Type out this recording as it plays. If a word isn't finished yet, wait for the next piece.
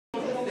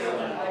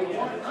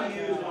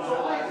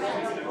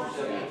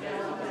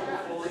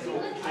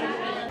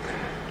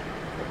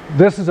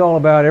This is all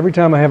about every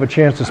time I have a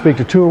chance to speak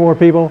to 2 or more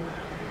people,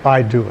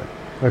 I do it.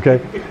 Okay?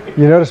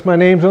 You notice my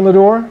name's on the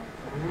door?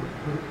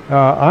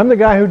 I'm the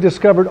guy who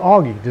discovered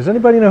Augie. Does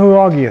anybody know who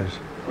Augie is?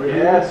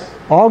 Yes.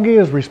 Augie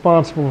is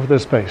responsible for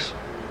this space.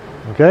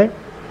 Okay?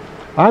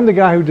 I'm the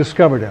guy who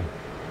discovered him.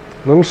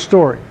 Little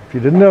story, if you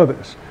didn't know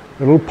this. A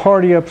little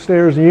party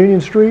upstairs in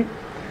Union Street.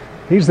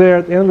 He's there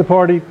at the end of the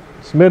party.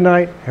 It's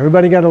midnight.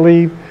 Everybody got to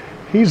leave.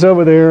 He's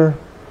over there.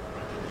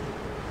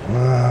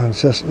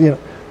 It's just, you know,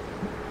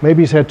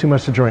 maybe he's had too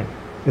much to drink.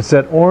 It's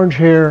that orange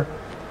hair,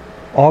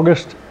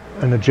 August,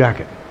 and the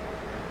jacket,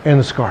 and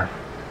the scarf.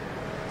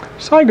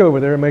 So I go over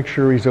there and make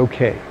sure he's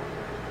okay.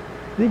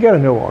 You got to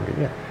know Augie.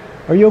 Yeah.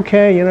 Are you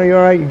okay? You know, you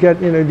all right?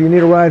 Do you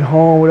need a ride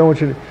home? We don't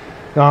want you to.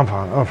 No, I'm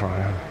fine. I'm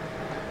fine.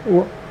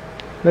 Well,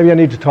 maybe I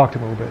need to talk to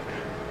him a little bit.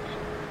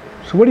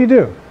 So what do you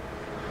do?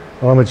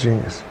 Well, I'm a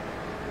genius.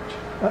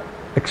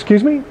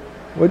 Excuse me?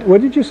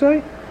 What did you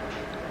say?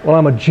 Well,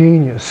 I'm a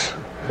genius.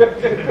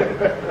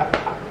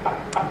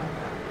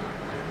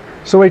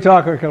 So we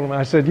talk.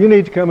 I said, you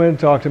need to come in and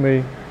talk to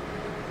me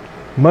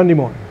Monday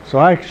morning. So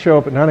I show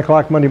up at 9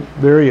 o'clock Monday.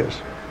 There he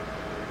is.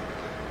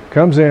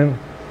 Comes in.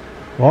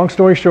 Long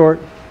story short,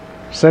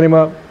 set him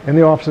up in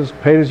the offices,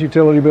 paid his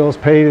utility bills,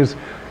 paid his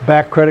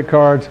back credit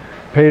cards,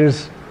 paid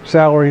his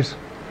salaries.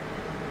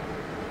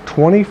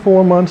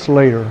 24 months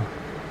later,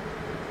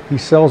 he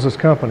sells his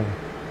company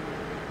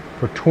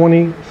for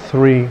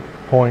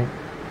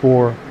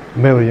 $23.4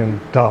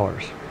 million.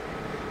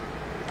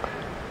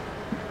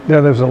 Now,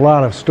 there's a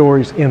lot of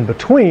stories in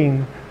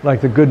between,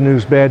 like the good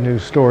news, bad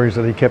news stories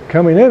that he kept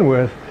coming in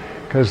with,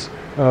 because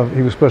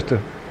he was supposed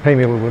to pay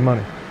me a little bit of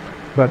money.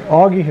 But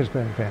Augie has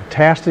been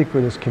fantastic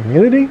for this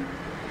community.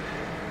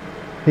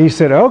 He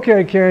said,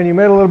 okay, Karen, you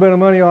made a little bit of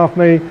money off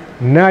me.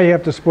 Now you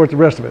have to support the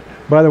rest of it.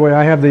 By the way,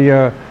 I have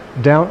the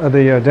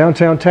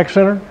Downtown Tech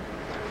Center.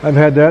 I've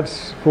had that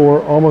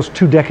for almost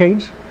 2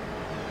 decades.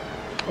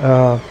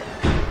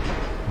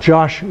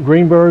 Josh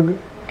Greenberg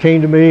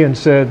came to me and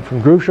said,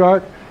 from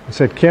GrooveShark, and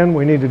said, Ken,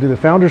 we need to do the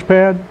Founders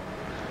Pad.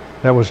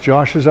 That was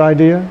Josh's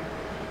idea.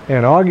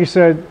 And Augie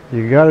said,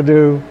 you got to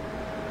do,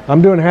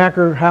 I'm doing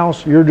Hacker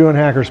House, you're doing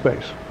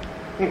Hackerspace.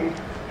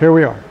 Here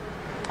we are.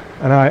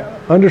 And I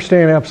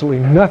understand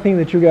absolutely nothing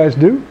that you guys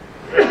do.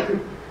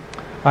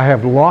 I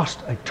have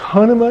lost a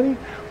ton of money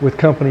with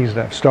companies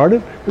that I've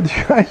started with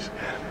you guys,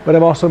 but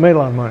I've also made a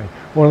lot of money.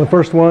 One of the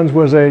first ones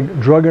was a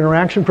drug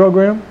interaction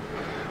program.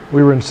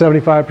 We were in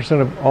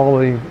 75% of all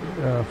the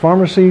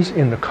pharmacies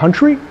in the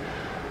country.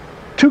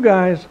 2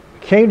 guys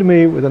came to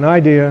me with an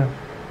idea,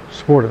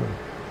 supported them.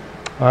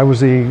 I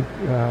was the,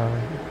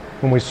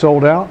 when we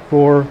sold out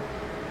for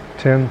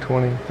 10,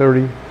 20,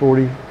 30,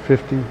 40,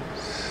 50,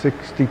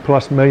 60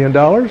 plus $1 million,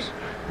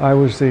 I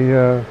was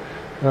the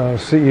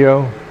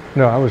CEO.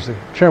 No, I was the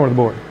chairman of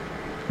the board.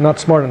 Not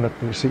smart enough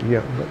to be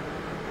CEO. But.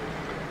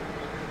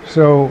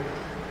 So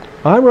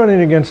I'm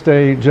running against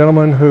a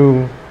gentleman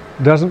who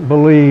doesn't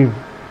believe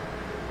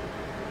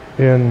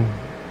in,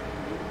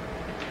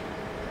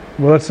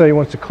 well, let's say he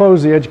wants to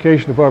close the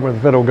education department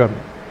of the federal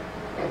government.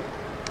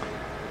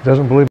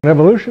 Doesn't believe in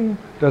evolution,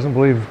 doesn't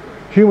believe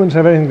humans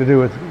have anything to do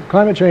with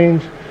climate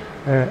change.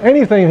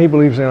 Anything he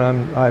believes in,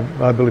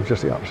 I believe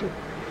just the opposite.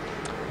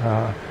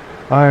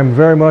 I am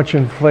very much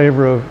in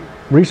favor of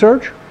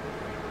research.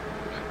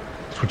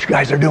 That's what you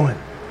guys are doing.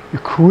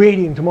 You're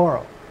creating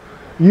tomorrow.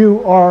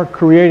 You are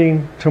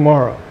creating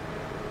tomorrow.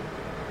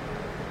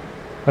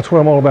 That's what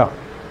I'm all about.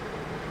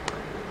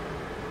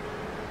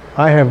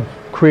 I have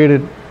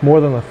created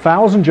more than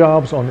 1,000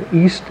 jobs on the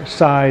east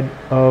side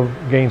of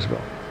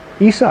Gainesville.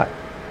 East side,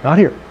 not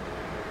here.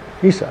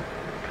 East side.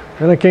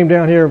 Then I came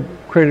down here,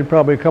 created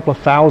probably a couple of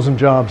 1,000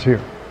 jobs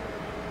here.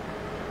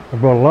 I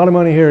brought a lot of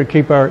money here to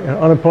keep our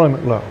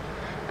unemployment low.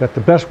 Got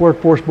the best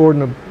workforce board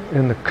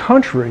in the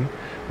country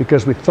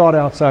because we thought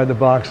outside the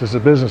box as a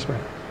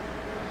businessman.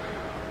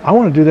 I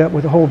want to do that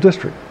with the whole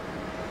district.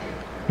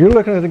 You're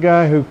looking at the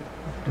guy who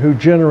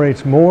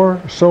generates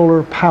more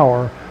solar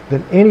power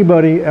than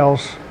anybody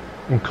else,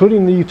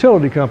 including the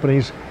utility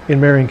companies in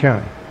Marion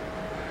County.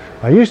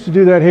 I used to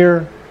do that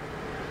here,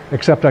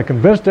 except I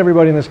convinced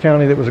everybody in this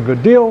county that it was a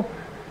good deal,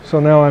 so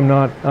now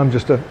I'm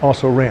just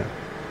also rent.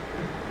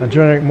 I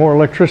generate more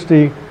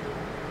electricity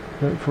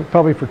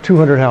probably for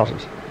 200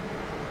 houses.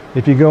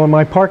 If you go in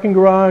my parking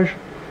garage,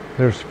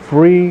 there's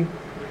free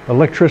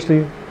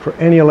electricity for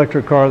any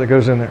electric car that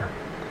goes in there.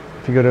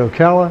 If you go to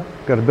Ocala,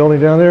 got a building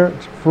down there,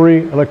 it's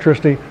free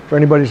electricity for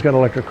anybody who's got an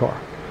electric car.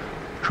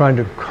 Trying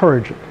to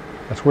encourage it.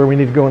 That's where we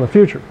need to go in the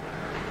future.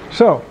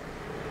 So,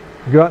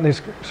 you go out in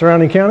these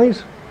surrounding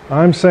counties,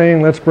 I'm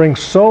saying let's bring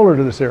solar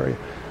to this area.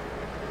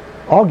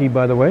 Augie,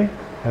 by the way,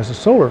 has a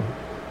solar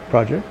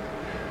project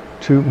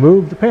to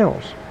move the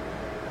panels.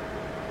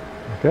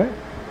 Okay?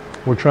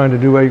 We're trying to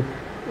do a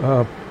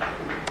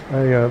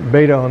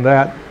beta on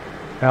that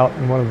out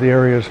in one of the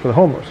areas for the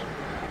homeless.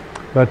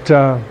 But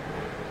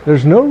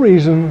there's no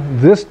reason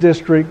this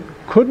district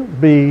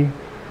couldn't be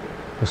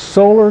the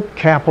solar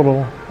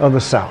capital of the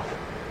South.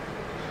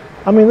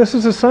 I mean, this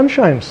is a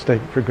sunshine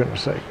state, for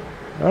goodness sake.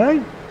 All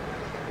right?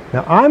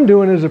 Now, I'm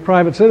doing it as a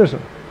private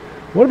citizen.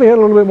 What if we had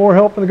a little bit more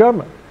help from the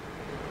government?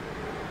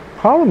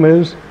 Problem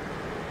is,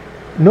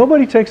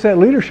 nobody takes that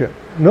leadership.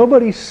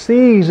 Nobody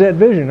sees that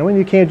vision. I mean,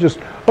 you can't just,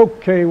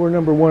 okay, we're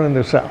number one in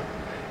the South.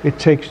 It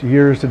takes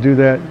years to do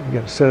that. You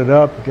got to set it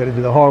up. You got to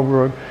do the hard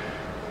work.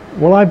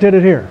 Well, I did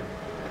it here.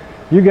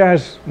 You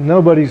guys,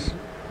 nobody's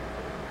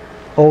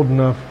old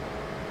enough.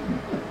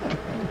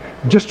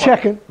 Just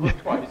checking.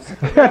 Twice.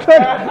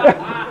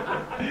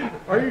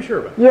 Are you sure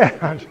about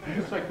that? Yeah.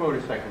 Just like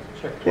motorcycles,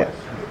 check twice.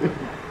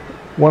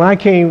 When I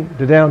came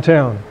to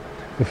downtown,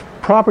 the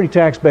property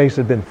tax base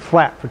had been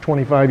flat for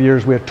 25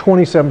 years. We had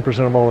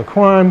 27% of all the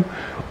crime.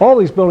 All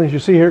these buildings you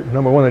see here,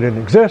 number one, they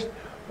didn't exist.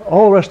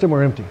 All the rest of them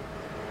were empty.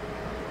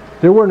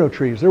 There were no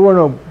trees. There were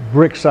no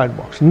brick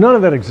sidewalks. None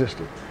of that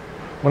existed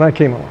when I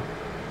came along.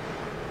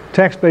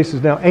 Tax base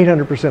is now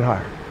 800%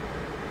 higher.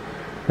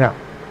 Now,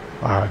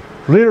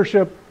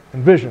 leadership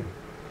and vision.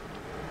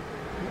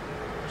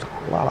 It's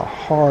a lot of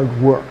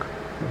hard work,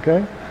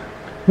 okay?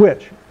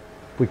 Which,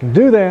 if we can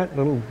do that,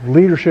 little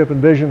leadership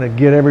and vision and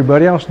get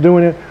everybody else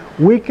doing it,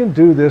 we can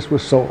do this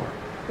with solar.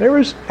 There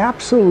is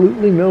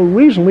absolutely no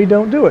reason we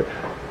don't do it.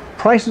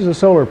 Prices of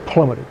solar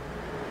plummeted,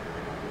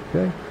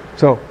 okay?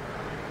 So,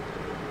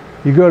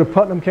 you go to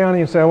Putnam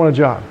County and say, I want a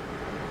job.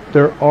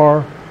 There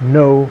are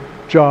no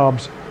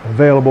jobs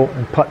available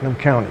in Putnam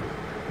County.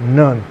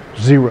 None.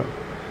 Zero.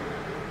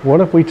 What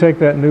if we take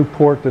that new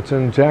port that's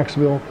in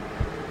Jacksonville,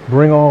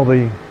 bring all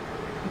the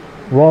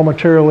raw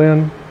material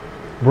in,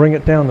 bring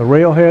it down the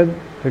railhead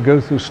to go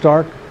through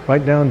Stark,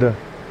 right down to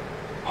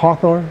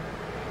Hawthorne.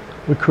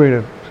 We create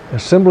an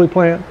assembly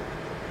plant,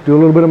 do a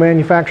little bit of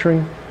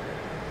manufacturing.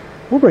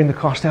 We'll bring the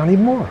cost down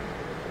even more.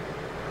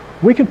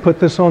 We can put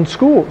this on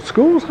schools.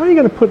 Schools? How are you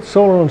going to put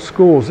solar on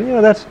schools? You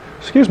know, that's,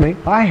 excuse me,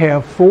 I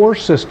have 4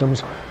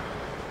 systems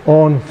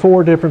on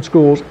 4 different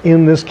schools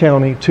in this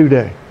county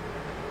today.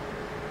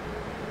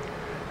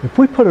 If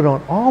we put it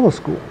on all the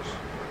schools,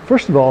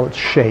 first of all, it's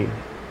shade.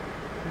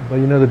 Well,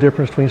 you know the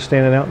difference between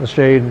standing out in the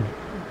shade and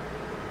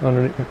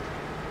underneath.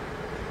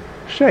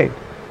 Shade.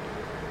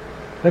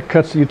 That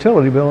cuts the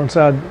utility bill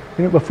inside,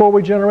 you know, before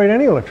we generate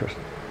any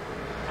electricity.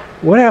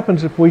 What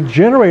happens if we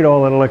generate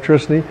all that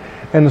electricity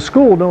and the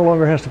school no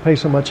longer has to pay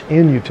so much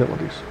in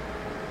utilities?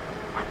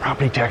 Our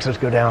property taxes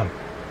go down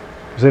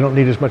because they don't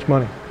need as much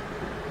money.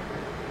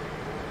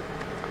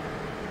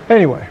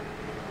 Anyway,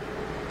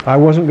 I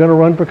wasn't going to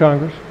run for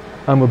Congress.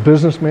 I'm a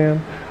businessman.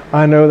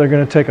 I know they're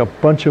going to take a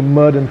bunch of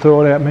mud and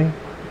throw it at me.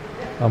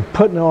 I'm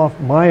putting off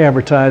my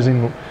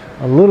advertising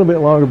a little bit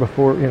longer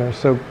before, you know,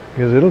 so,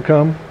 because it'll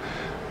come.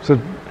 So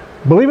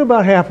believe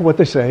about half of what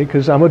they say,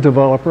 because I'm a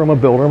developer, I'm a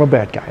builder, I'm a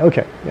bad guy.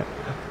 Okay, yeah.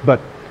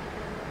 But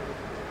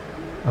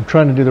I'm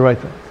trying to do the right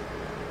thing.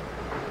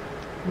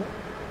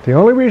 The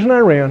only reason I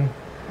ran,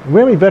 do we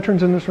have any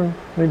veterans in this room?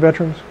 Any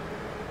veterans?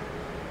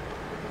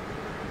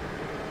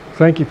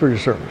 Thank you for your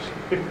service.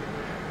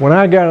 When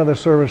I got out of the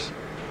service,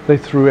 they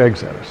threw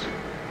eggs at us.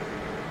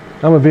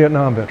 I'm a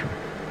Vietnam veteran.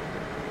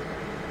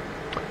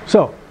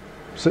 So,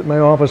 sit in my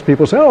office,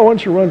 people say, oh, why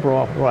don't you run for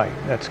office? Right,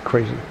 that's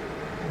crazy.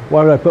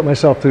 Why would I put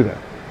myself through that?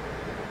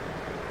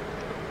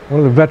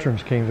 One of the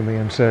veterans came to me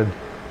and said,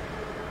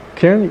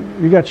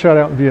 Ken, you got shot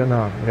out in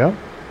Vietnam. Yeah.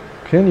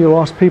 Ken, you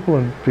lost people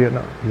in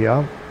Vietnam.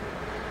 Yeah.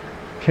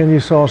 Ken, you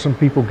saw some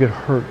people get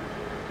hurt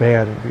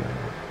bad in Vietnam.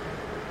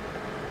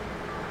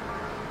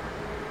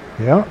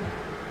 Yeah.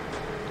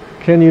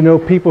 Ken, you know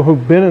people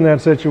who've been in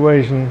that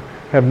situation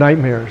have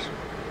nightmares.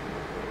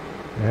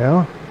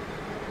 Yeah.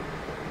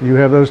 You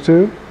have those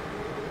too?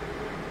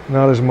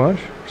 Not as much,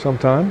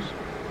 sometimes.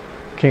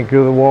 Can't go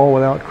to the wall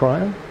without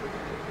crying.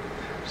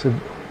 So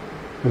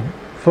the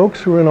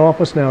folks who are in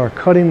office now are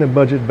cutting the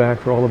budget back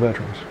for all the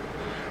veterans.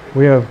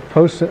 We have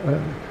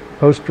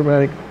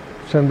post-traumatic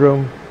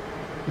syndrome.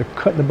 They're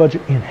cutting the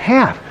budget in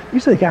half.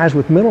 These are the guys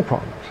with mental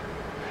problems.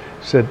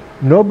 Said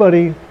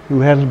nobody who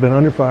hasn't been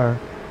under fire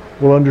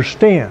will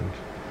understand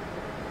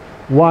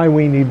why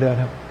we need that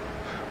help.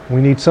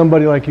 We need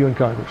somebody like you in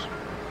Congress.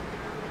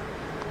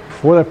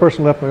 Before that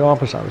person left my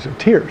office, I was in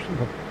tears.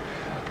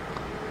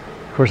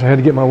 Of course, I had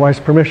to get my wife's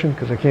permission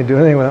because I can't do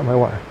anything without my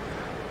wife.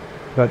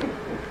 But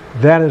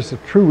that is the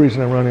true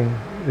reason I'm running,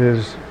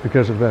 is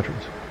because of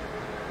veterans.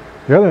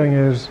 The other thing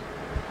is,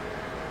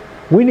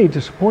 we need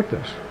to support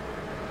this.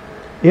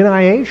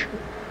 NIH,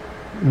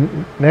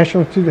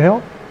 National Institute of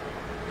Health,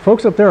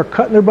 folks up there are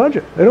cutting their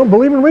budget. They don't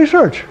believe in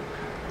research.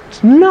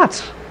 It's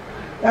nuts.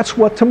 That's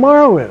what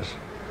tomorrow is.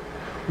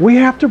 We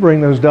have to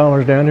bring those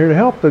dollars down here to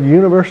help the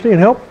university and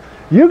help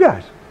you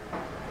guys.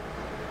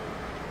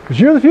 Because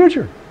you're the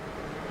future.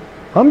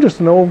 I'm just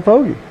an old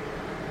fogey.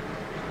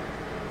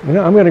 You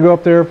know, I'm going to go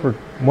up there for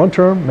 1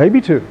 term, maybe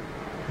 2.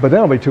 But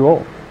then I'll be too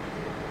old.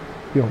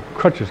 You know,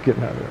 crutches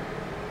getting out of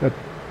there.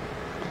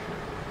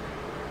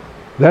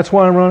 That's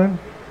why I'm running.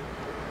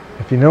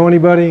 If you know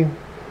anybody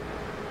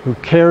who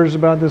cares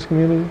about this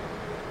community,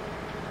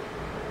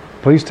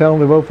 please tell them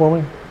to vote for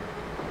me.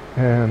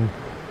 And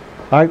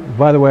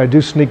by the way, I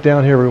do sneak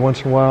down here every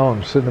once in a while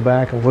and sit in the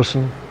back and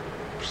listen.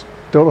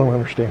 Still don't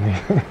understand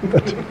anything.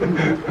 But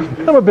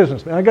I'm a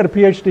businessman. I got a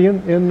PhD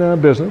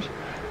in business.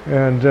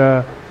 And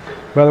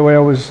by the way, I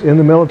was in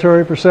the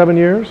military for 7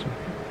 years,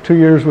 2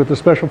 years with the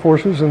Special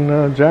Forces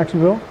in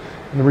Jacksonville,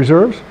 in the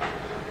reserves.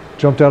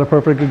 Jumped out of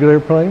perfectly good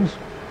airplanes,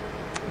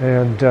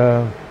 and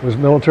was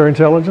military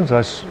intelligence.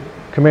 I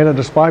commanded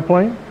a spy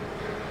plane,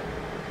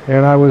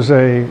 and I was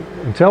a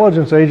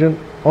intelligence agent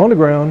on the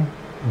ground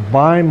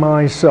by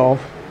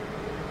myself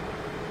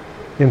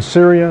in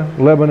Syria,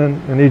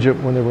 Lebanon, and Egypt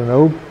when there were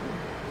no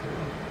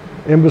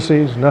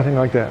embassies, nothing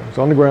like that. I was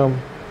on the ground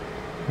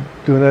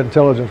doing that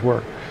intelligence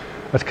work.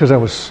 That's because I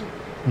was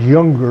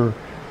younger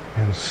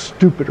and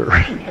stupider.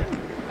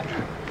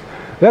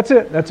 That's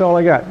it. That's all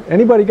I got.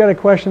 Anybody got a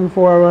question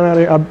before I run out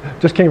of here? I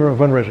just came from a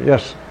fundraiser.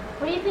 Yes?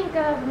 What do you think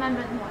of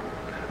Amendment 1?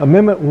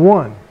 Amendment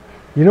 1.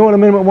 You know what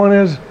Amendment 1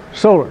 is?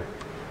 Solar.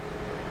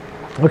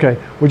 Okay,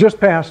 we just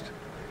passed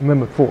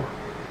Amendment 4.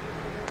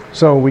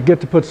 So we get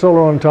to put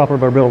solar on top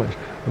of our buildings.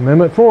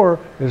 Amendment 4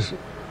 is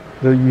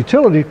the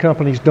utility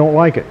companies don't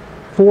like it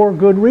for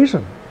good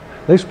reason.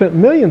 They spent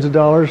millions of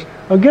dollars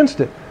against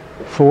it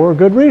for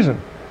good reason.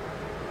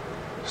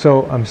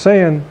 So I'm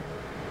saying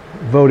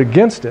vote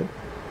against it,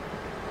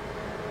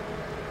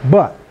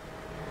 but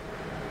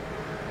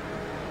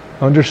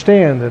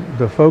understand that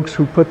the folks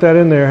who put that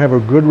in there have a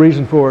good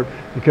reason for it,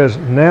 because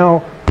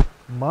now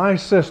my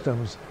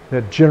systems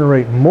that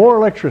generate more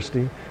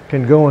electricity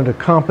can go into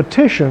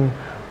competition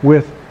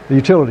with the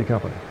utility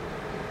company.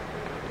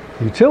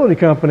 The utility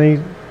company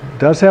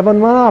does have a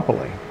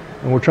monopoly,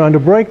 and we're trying to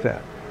break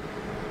that.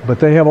 But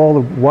they have all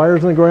the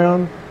wires in the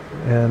ground,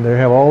 and they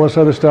have all this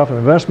other stuff and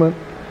investment,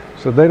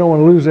 so they don't want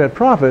to lose that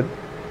profit,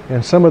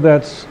 and some of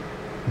that's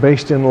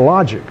based in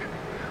logic.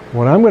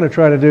 What I'm going to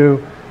try to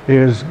do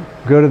is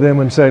go to them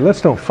and say,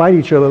 let's don't fight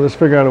each other, let's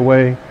figure out a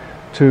way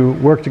to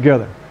work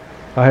together.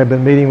 I have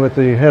been meeting with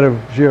the head of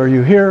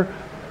GRU here.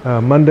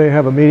 Monday I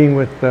have a meeting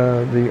with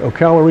the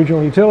Ocala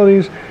Regional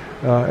Utilities,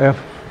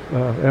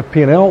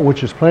 FP&L,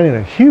 which is planning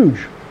a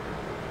huge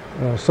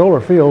solar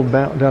field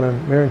down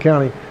in Marion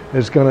County,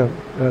 is going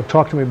to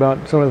talk to me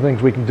about some of the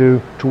things we can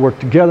do to work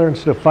together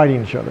instead of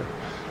fighting each other.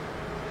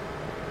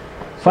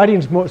 Fighting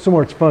is so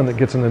much fun that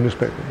gets in the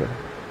newspaper. But.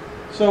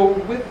 So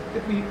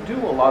if we do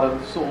a lot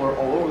of solar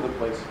all over the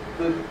place,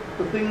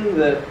 the thing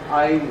that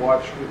I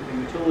watch with the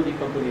utility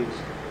companies'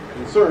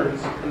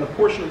 concerns, and the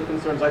portion of the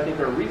concerns I think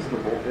are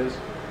reasonable, is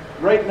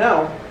right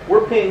now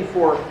we're paying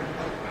for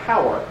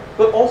power,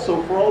 but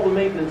also for all the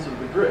maintenance of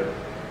the grid.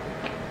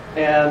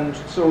 And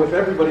so if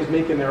everybody's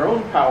making their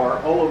own power,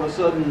 all of a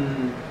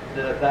sudden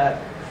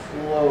that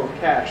flow of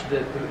cash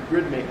that the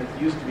grid maintenance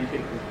used to be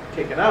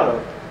taken out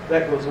of,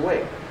 that goes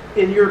away.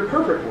 In your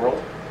perfect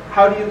world,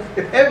 how do you,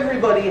 if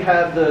everybody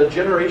had the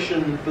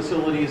generation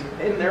facilities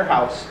in their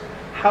house,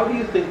 how do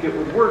you think it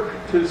would work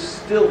to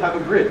still have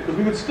a grid? Because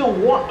we would still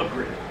want a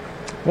grid.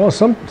 Well,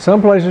 some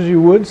places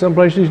you would, some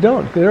places you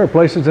don't. There are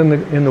places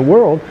in the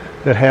world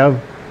that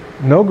have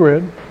no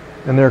grid,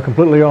 and they're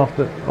completely off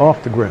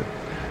the grid.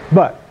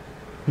 But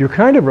you're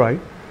kind of right.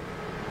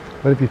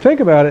 But if you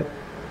think about it,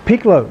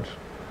 peak loads,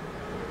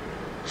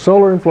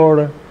 solar in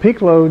Florida,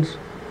 peak loads,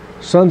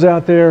 sun's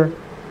out there,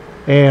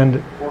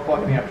 and 4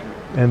 o'clock in the afternoon.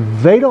 And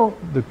they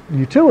don't. The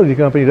utility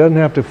company doesn't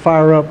have to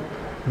fire up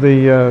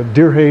the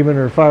Deer Haven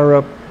or fire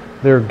up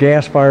their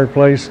gas-fired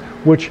place,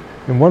 which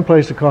in one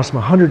place it costs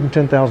them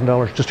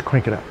 $110,000 just to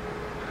crank it up.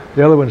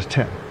 The other one is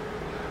 10.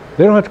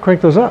 They don't have to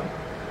crank those up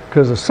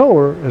because the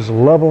solar is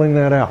leveling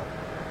that out,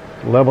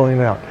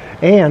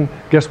 And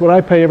guess what I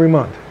pay every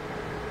month?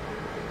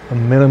 A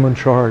minimum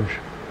charge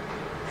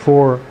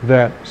for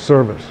that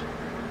service.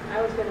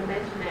 I was going to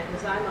mention that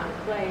because I'm on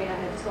clay. I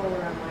have solar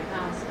on my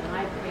house, and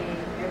I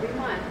pay every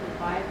month.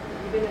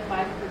 Even if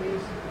I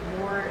produce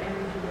more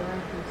energy than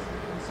I'm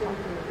consuming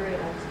from the grid,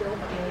 I'm still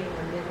paying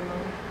a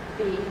minimum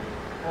fee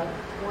of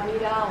 $20,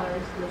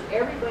 which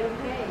everybody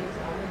pays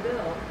on the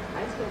bill.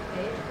 I still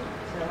pay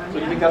it. So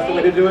you think that's the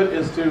way to do it,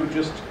 is to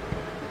just,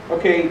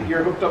 okay,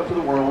 you're hooked up to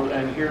the world,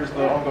 and here's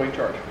the ongoing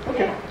charge.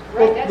 Okay. Yeah, right.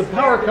 Well, That's the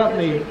power smart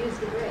company because they use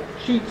the grid.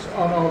 cheats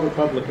on all the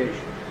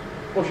publications.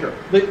 Well, sure.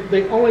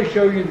 They only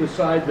show you the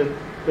side that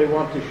they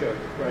want to show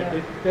you, right?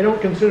 Yeah. They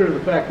don't consider the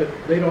fact that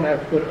they don't have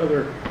to put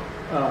other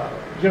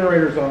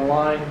generators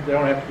online. They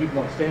don't have to keep them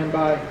on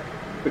standby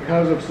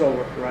because of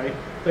solar, right?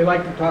 They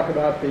like to talk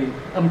about the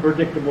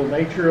unpredictable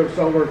nature of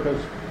solar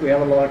because we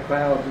have a lot of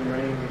clouds and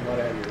rain and what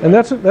have you. Right? And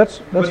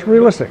that's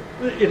realistic.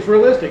 It's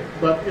realistic,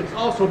 but it's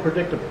also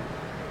predictable.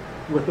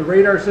 With the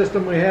radar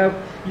system we have,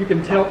 you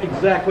can tell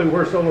exactly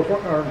where solar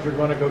farms are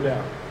going to go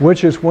down.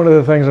 Which is one of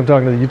the things I'm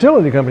talking to the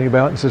utility company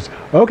about, and says,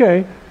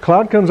 okay,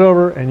 cloud comes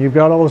over and you've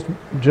got all this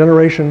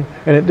generation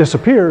and it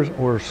disappears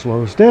or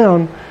slows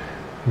down.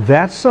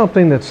 That's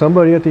something that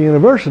somebody at the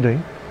University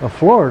of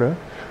Florida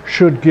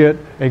should get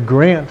a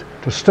grant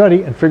to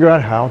study and figure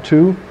out how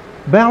to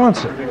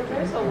balance it.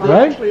 There's a They lot.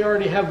 Right? actually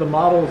already have the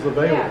models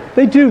available. Yeah.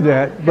 They do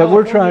that, but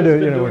we're trying to,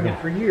 California's been doing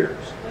it for years.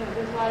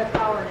 There's a lot of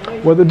power and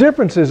energy. Well, the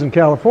difference is in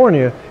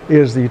California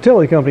is the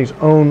utility companies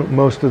own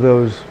most of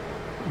those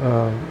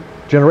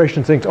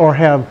generation things or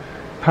have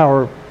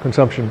power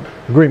consumption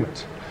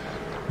agreements.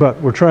 But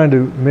we're trying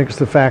to mix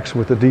the facts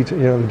with the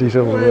detail, the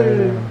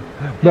details.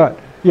 But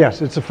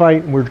yes, it's a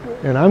fight,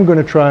 and I'm going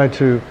to try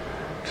to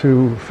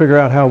figure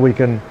out how we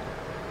can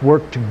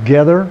work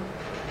together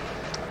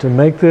to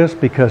make this,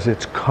 because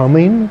it's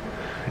coming.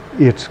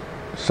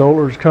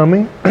 Solar's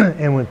coming,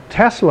 and when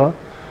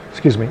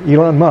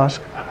Elon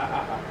Musk,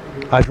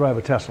 I drive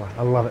a Tesla.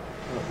 I love it.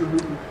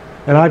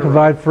 And I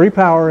provide free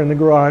power in the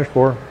garage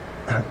for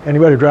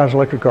anybody who drives an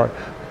electric car.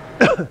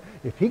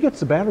 If he gets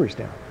the batteries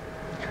down,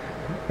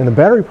 and the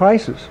battery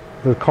prices,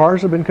 the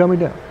cars have been coming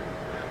down.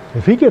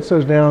 If he gets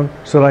those down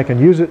so that I can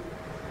use it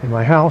in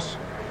my house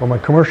or my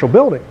commercial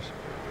buildings,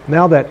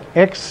 now that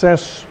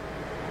excess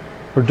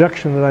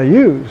production that I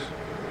use,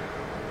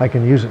 I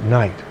can use at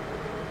night.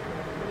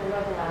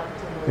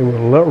 It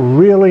will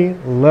really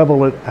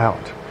level it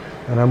out.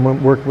 And I'm going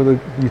to work with a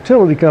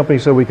utility company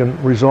so we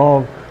can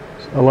resolve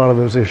a lot of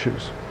those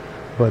issues.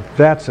 But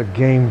that's a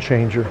game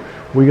changer.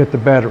 We get the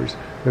batteries.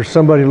 There's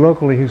somebody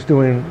locally who's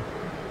doing,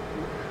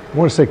 I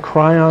want to say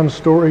cryon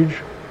storage.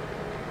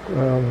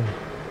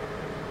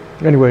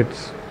 Anyway,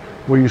 it's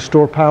where you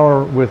store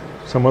power with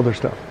some other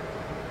stuff.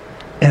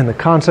 And the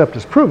concept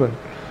is proven.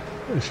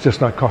 It's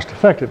just not cost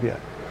effective yet.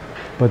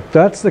 But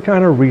that's the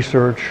kind of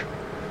research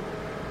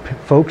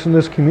folks in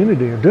this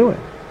community are doing.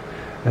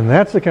 And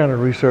that's the kind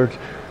of research.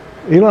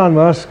 Elon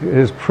Musk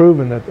has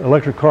proven that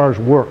electric cars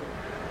work.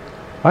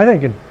 I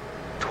think in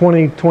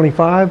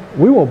 2025,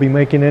 we won't be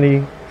making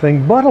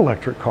anything but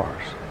electric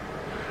cars.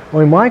 I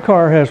mean, my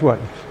car has,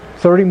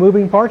 30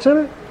 moving parts in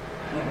it?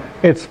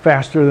 It's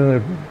faster than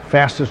the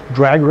fastest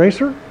drag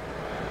racer.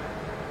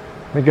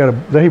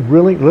 They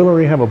really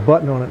literally have a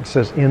button on it that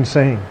says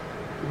insane.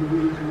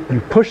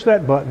 You push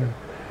that button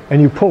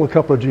and you pull a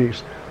couple of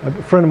G's. A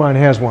friend of mine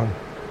has one.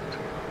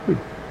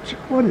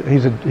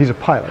 He's a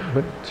pilot,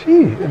 but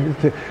gee,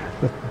 the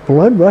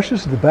blood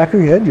rushes to the back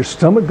of your head, your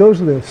stomach goes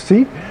to the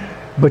seat,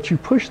 but you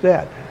push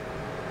that.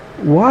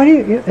 Why?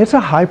 It's a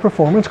high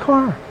performance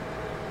car.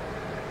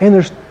 And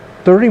there's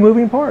 30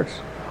 moving parts.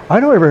 I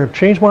don't ever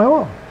change my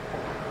oil.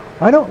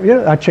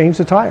 I change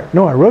the tire.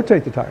 No, I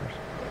rotate the tires.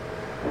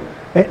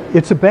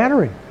 It's a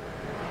battery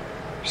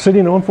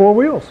sitting on 4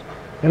 wheels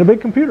and a big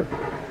computer.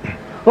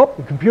 Oh,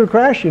 the computer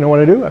crashed. You know what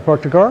I do? I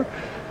park the car,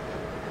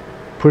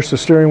 push the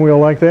steering wheel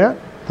like that,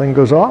 thing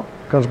goes off,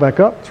 comes back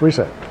up, it's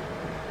reset.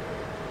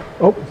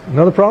 Oh,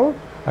 another problem?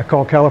 I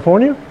call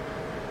California,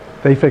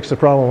 they fix the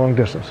problem long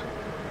distance.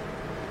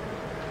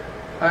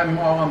 I'm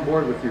all on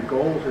board with your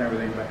goals and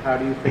everything, but how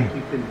do you think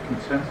you can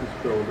consensus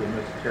build in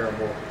this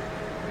terrible,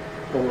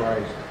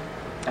 polarized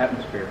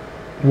atmosphere?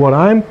 What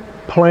I'm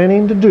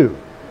planning to do,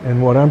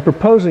 and what I'm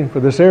proposing for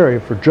this area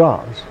for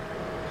jobs,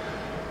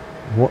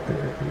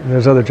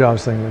 there's other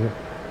jobs things.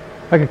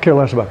 I could care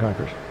less about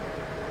Congress.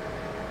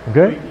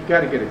 Okay? You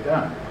got to get it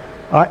done.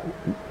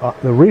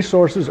 The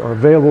resources are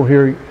available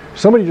here.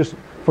 Somebody just,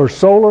 for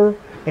solar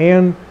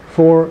and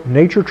for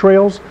nature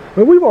trails. I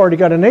mean, we've already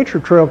got a nature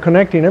trail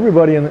connecting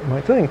everybody in my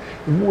thing,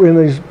 in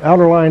these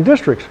outer line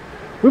districts.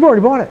 We've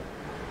already bought it.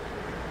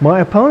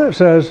 My opponent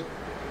says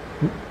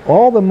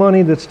all the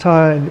money that's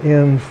tied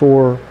in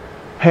for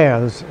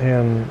paths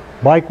and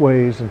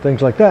bikeways and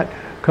things like that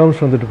comes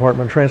from the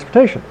Department of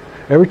Transportation.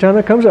 Every time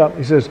that comes up,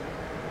 he says,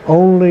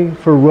 only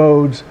for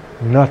roads,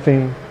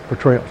 nothing for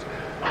trails.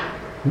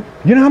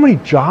 You know how many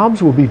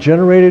jobs will be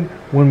generated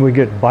when we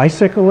get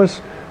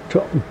bicyclists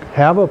to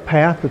have a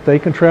path that they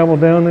can travel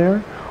down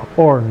there,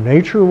 or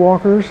nature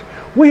walkers?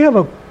 We have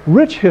a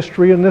rich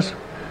history in this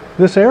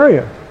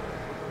area.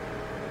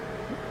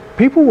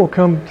 People will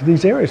come to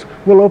these areas.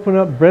 We'll open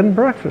up bread and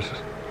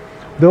breakfasts.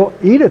 They'll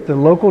eat at the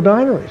local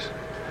dineries.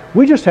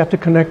 We just have to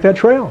connect that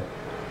trail.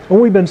 And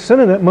we've been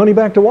sending that money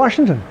back to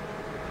Washington.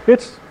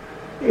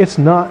 It's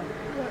not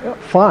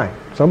fine.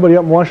 Somebody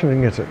up in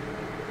Washington gets it.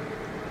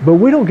 But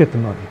we don't get the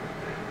money.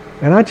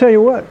 And I tell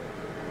you what,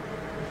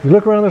 if you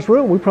look around this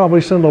room, we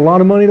probably send a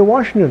lot of money to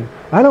Washington.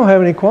 I don't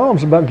have any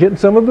qualms about getting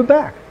some of it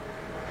back.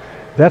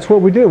 That's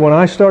what we do. When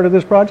I started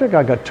this project,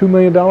 I got $2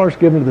 million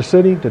given to the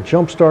city to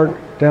jumpstart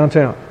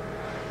downtown.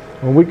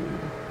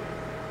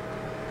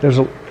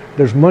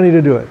 There's money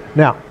to do it.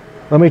 Now,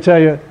 let me tell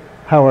you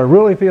how I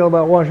really feel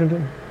about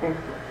Washington.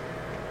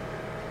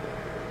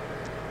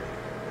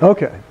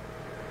 Okay.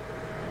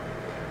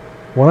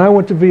 When I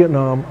went to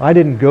Vietnam, I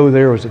didn't go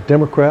there as a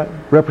Democrat,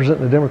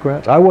 representing the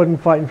Democrats. I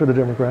wasn't fighting for the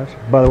Democrats.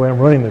 By the way, I'm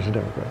running as a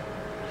Democrat.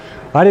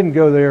 I didn't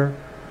go there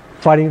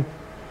fighting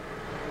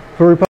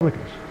for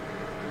Republicans.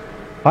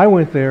 I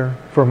went there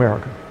for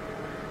America.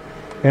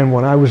 And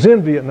when I was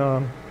in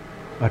Vietnam,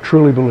 I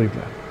truly believed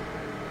that.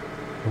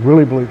 I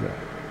really believe that.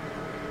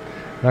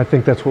 And I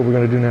think that's what we're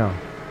going to do now.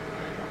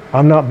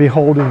 I'm not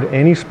beholden to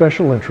any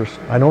special interests.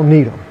 I don't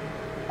need them.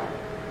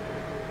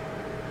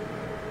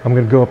 I'm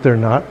going to go up there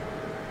not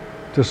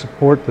to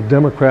support the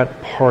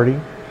Democrat Party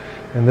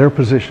and their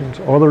positions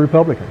or the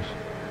Republicans.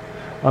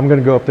 I'm going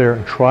to go up there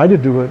and try to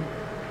do it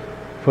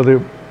for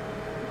the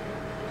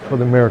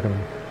American,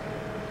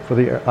 for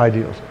the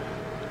ideals.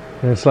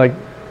 And it's like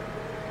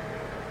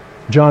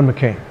John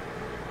McCain.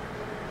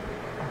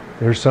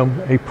 There's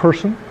a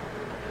person,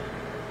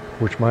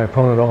 which my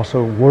opponent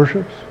also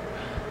worships,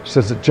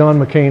 says that John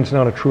McCain's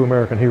not a true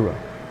American hero.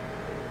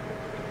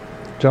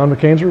 John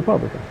McCain's a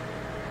Republican.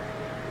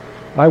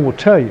 I will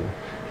tell you,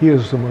 he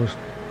is the most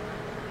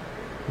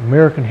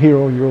American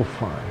hero you'll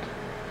find.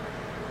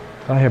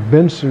 I have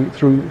been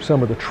through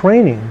some of the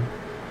training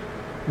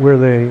where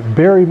they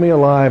buried me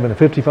alive in a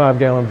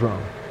 55-gallon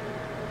drum.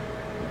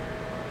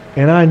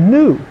 And I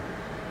knew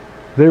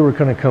they were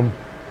going to come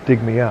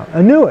dig me out.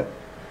 I knew it.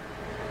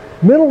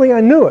 Mentally, I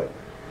knew it.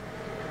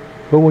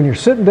 But when you're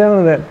sitting down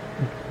in that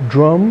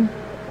drum,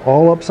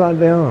 all upside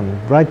down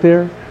and right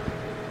there,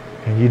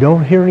 and you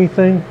don't hear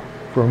anything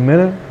for a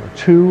minute or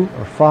 2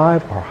 or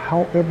 5 or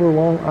however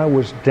long I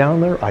was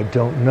down there, I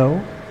don't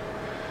know,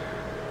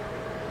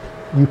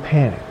 you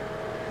panic.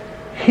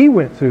 He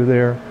went through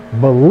there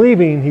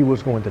believing he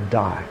was going to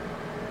die.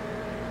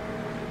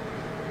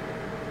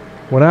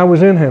 When I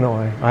was in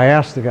Hanoi, I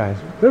asked the guys,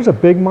 there's a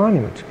big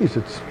monument, geez,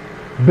 it's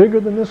bigger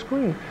than this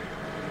screen,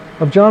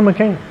 of John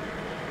McCain.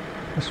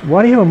 I said,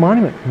 why do you have a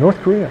monument in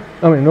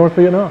North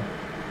Vietnam?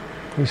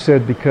 He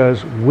said,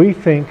 because we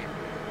think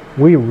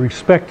we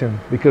respect him,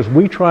 because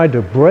we tried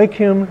to break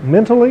him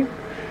mentally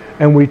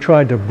and we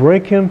tried to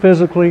break him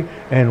physically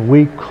and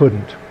we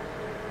couldn't.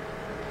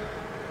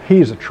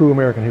 He is a true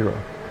American hero.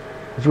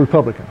 He's a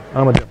Republican.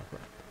 I'm a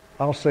Democrat.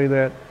 I'll say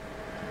that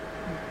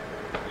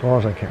as long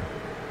as I can,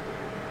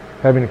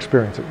 having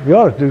experienced it. You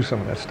ought to do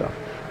some of that stuff.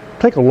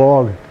 Take a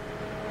log,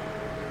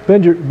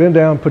 bend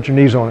down, put your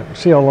knees on it,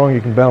 see how long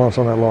you can balance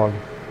on that log.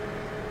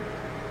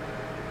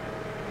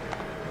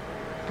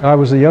 I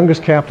was the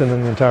youngest captain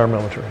in the entire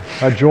military.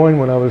 I joined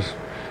when I was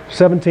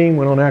 17,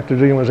 went on active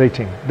duty when I was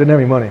 18. Didn't have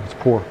any money, I was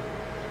poor.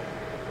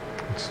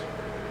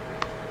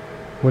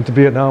 Went to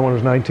Vietnam when I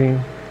was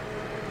 19.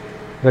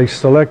 They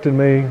selected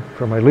me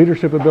for my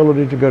leadership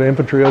ability to go to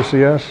infantry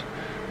OCS.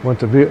 Went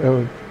to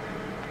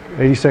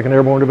 82nd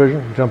Airborne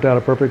Division, jumped out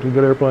of perfectly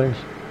good airplanes.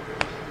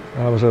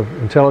 I was an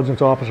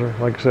intelligence officer,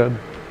 like I said.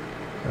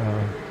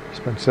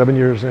 Spent 7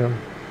 years in.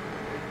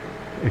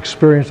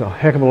 Experienced a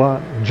heck of a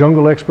lot.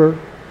 Jungle expert,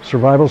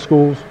 survival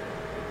schools,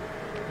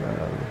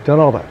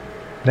 done all that.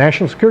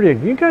 National Security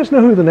Agency. You guys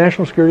know who the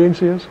National Security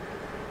Agency is?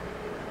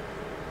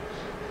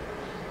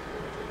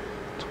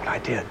 That's what I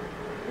did.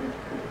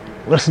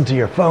 Listen to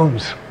your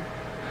phones.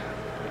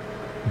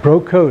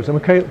 Broke codes. I'm a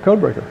code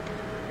breaker.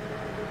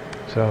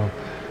 So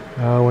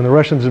when the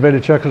Russians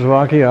invaded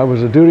Czechoslovakia, I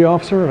was a duty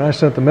officer, and I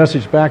sent the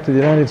message back to the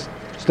United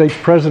States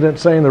President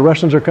saying the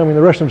Russians are coming,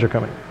 the Russians are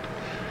coming.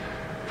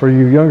 For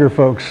you younger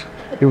folks,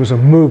 it was a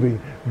movie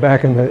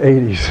back in the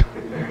 80s.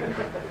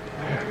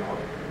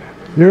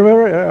 You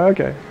remember?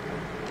 Okay.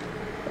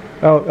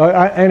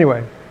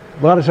 Anyway,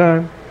 a lot of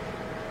time.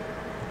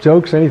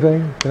 Jokes,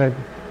 anything. Can I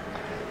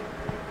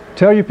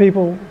tell you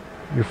people,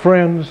 your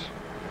friends,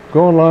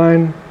 go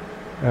online.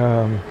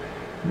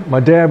 My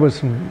dad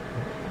was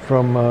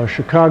from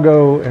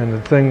Chicago, and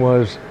the thing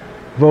was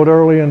vote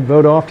early and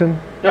vote often.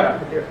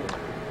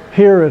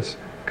 Here it's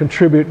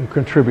contribute and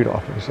contribute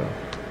often. So,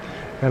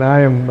 and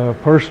I am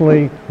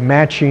personally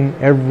matching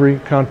every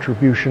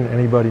contribution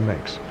anybody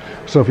makes.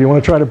 So if you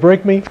want to try to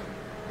break me,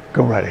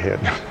 go right ahead.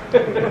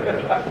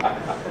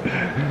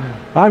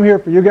 I'm here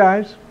for you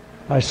guys.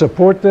 I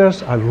support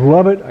this. I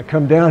love it. I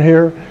come down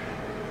here,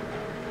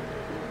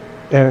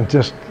 and it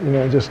just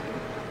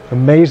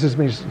amazes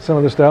me, some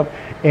of the stuff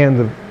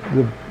and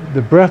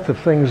the breadth of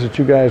things that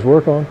you guys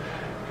work on.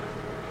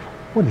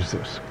 What is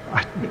this?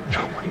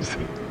 What is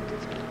it?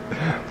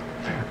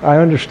 I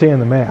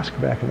understand the mask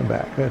back in the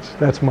back.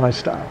 That's my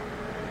style.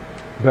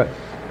 But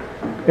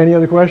any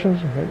other questions?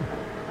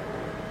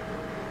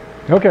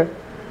 Okay.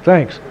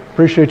 Thanks.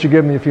 Appreciate you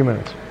giving me a few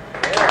minutes.